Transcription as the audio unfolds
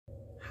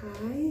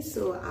Hi,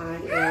 so I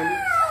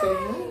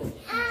am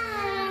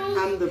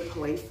I'm the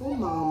Playful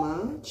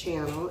Mama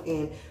channel,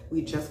 and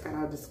we just got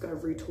our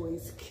Discovery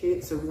Toys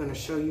kit, so we're going to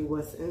show you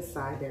what's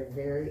inside. They're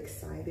very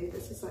excited.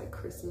 This is like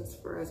Christmas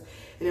for us,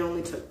 and it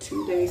only took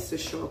 2 days to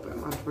show up at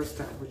my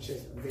doorstep, which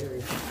is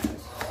very fast.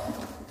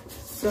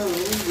 So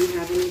we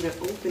haven't even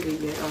opened it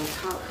yet. On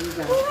top we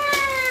got,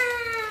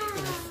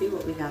 let's see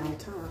what we got on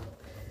top.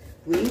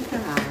 We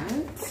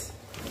got,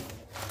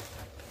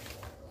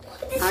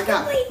 I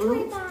got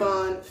Fruit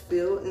Fun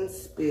Fill and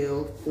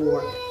Spill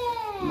for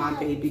my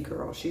baby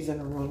girl. She's in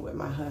a room with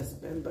my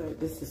husband, but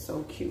this is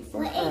so cute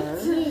for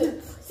her.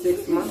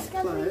 6 months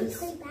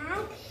plus.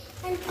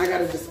 I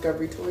got a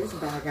Discovery Toys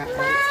bag I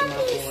added to my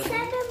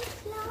order.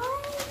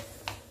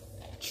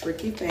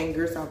 Tricky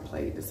Fingers. I've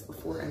played this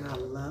before and I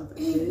love this.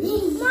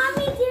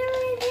 Mommy, there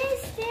it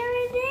is. There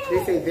it is.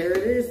 They say there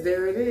it is.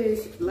 There it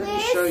is. Let me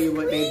show you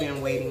what they've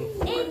been waiting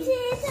for. It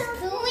is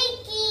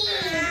Squeaky.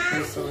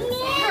 I'm so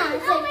excited.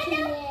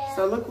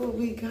 So look what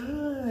we got.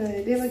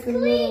 They're like a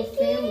little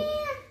family.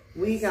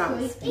 We got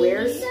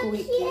Where's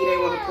Squeaky? They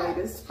want to play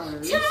this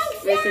first.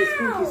 They say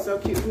Squeaky's so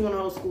cute. Who want to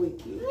hold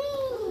Squeaky?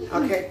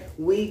 Okay,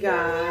 we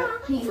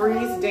got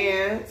Freeze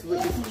Dance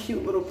with this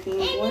cute little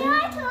penguin.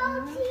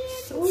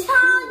 So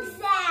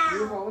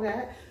you hold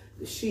that.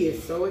 She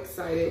is so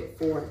excited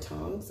for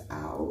Tongues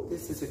Out.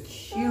 This is a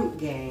cute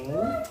game.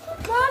 Mommy,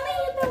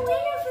 you've been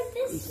waiting for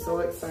this. I'm so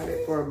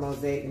excited for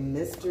Mosaic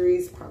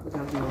Mysteries. Probably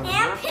gonna be one of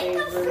my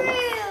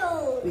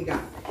favorites. We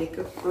got Pick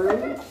a Fruit.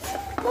 Mommy,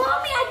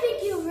 I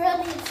think you're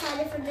really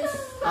excited for this.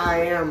 I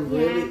am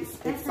really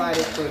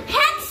excited for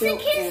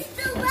Hexakiss.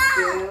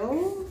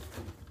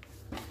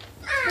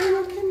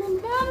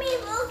 Mommy,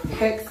 look.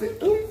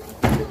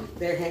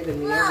 They're handing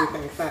me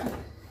everything. Fact.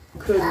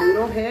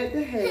 Canoodle Head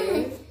to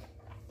Head.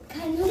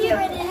 Here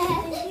it is.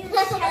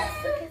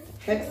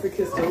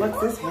 Hexakiss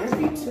Deluxe is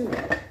heavy too.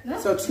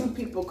 So 2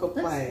 people could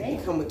play.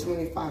 It come with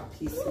 25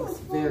 pieces.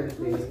 Very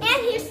big. And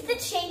here's the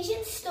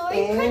Changing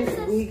Story And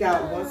Princess. we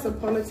got Once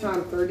Upon a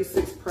Time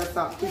 36 press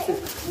out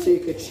pieces so you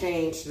could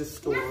change the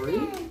story.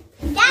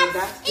 And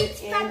that's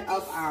the end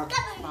of our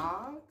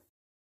box.